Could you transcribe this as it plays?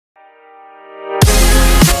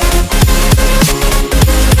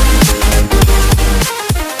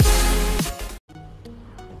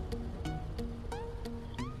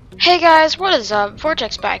Guys, what is up?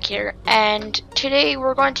 Vortex back here, and today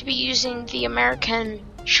we're going to be using the American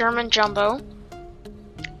Sherman Jumbo.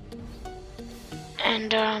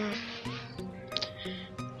 And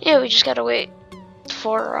yeah, we just gotta wait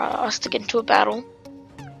for us to get into a battle.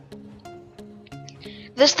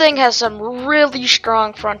 This thing has some really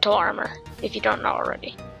strong frontal armor, if you don't know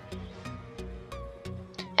already.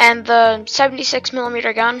 And the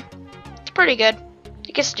 76mm gun, it's pretty good.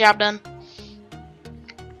 It gets the job done.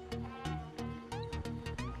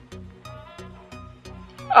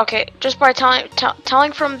 Okay, just by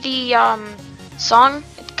telling from the song,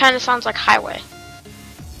 it kind of sounds like Highway.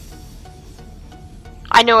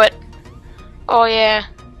 I knew it. Oh yeah.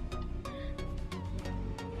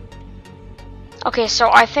 Okay, so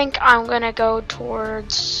I think I'm gonna go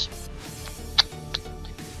towards.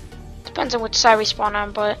 Depends on which side we spawn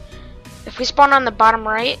on, but if we spawn on the bottom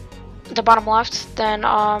right, the bottom left, then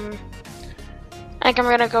I think I'm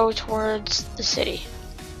gonna go towards the city.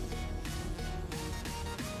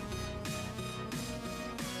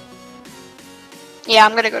 Yeah,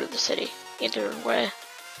 I'm gonna go to the city. Either way.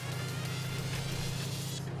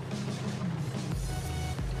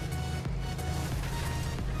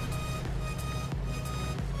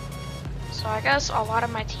 So I guess a lot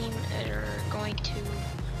of my team are going to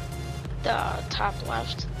the top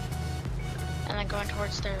left and then going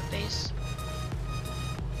towards their base.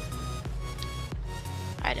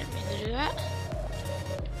 I didn't mean to do that.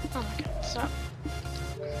 Oh my god, stop.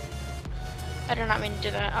 I did not mean to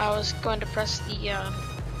do that. I was going to press the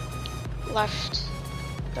left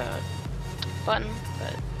button,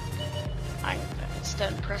 but I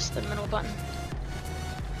instead pressed the middle button.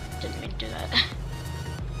 Didn't mean to do that.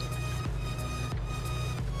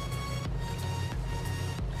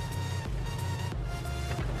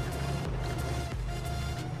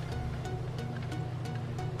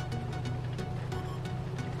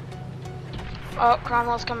 Oh,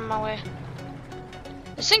 Cromwell's coming my way.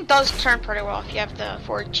 This thing does turn pretty well if you have the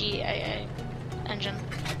 4GAA engine.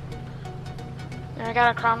 And I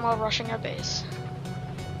got a Cromwell rushing our base.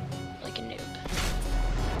 Like a noob.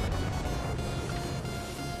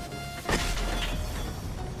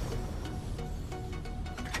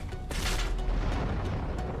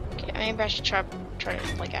 Okay, maybe I should try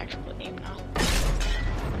to like actually aim now.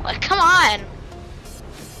 Like, come on!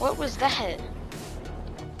 What was that?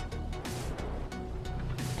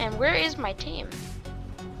 And where is my team?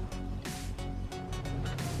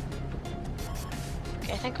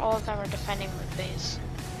 I think all of them are defending my base.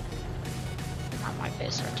 Not my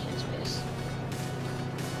base, our team's base.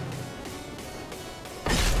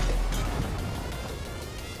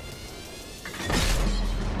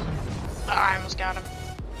 Oh, I almost got him.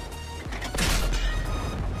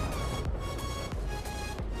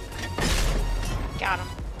 Got him.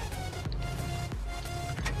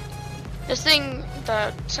 This thing,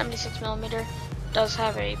 the 76mm, does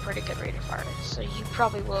have a pretty good rate of fire, so you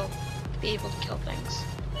probably will be able to kill things.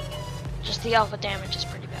 Just the alpha damage is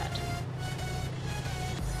pretty bad.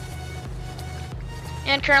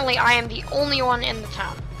 And currently I am the only one in the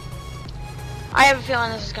town. I have a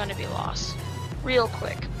feeling this is going to be lost real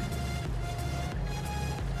quick.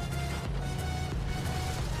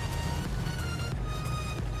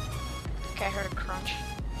 Okay, I heard a crunch.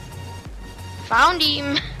 Found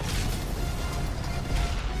him!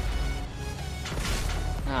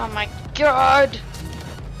 Oh my god!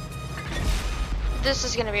 This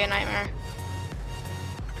is gonna be a nightmare.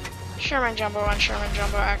 Sherman Jumbo on Sherman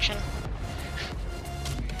Jumbo action.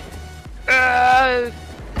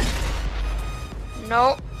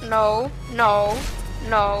 No, no, no,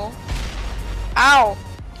 no. Ow!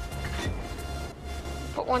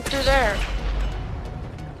 Put one through there.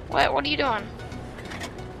 What are you doing?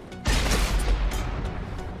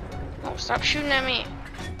 Oh, stop shooting at me.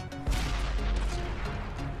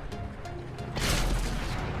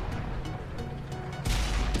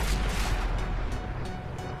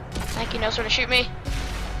 I think he knows where to shoot me.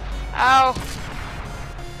 Ow!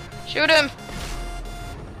 Shoot him!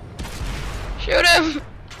 Shoot him!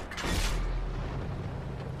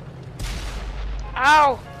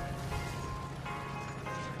 Ow!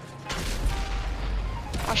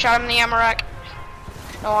 I shot him in the ammo rack.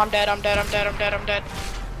 No, I'm dead, I'm dead, I'm dead, I'm dead, I'm dead.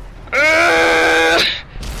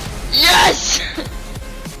 Yes!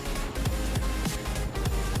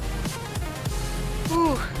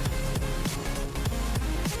 Whew.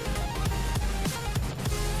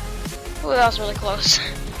 Ooh, that was really close.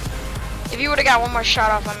 If you would have got one more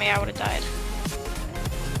shot off on me, I would have died.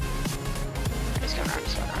 Just go around,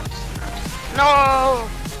 just go around, just go around. No!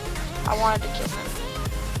 I wanted to kill him.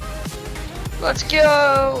 Let's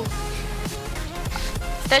go!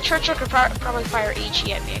 That Churchill could probably fire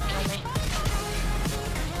HE at me and kill me.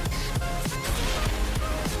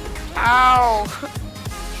 Ow!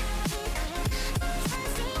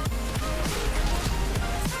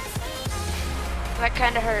 That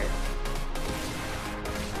kind of hurt.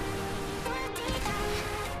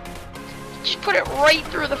 Just put it right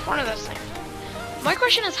through the front of this thing. My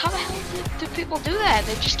question is, how the hell do people do that?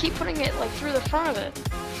 They just keep putting it like through the front of it.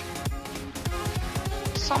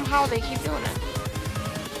 Somehow they keep doing it.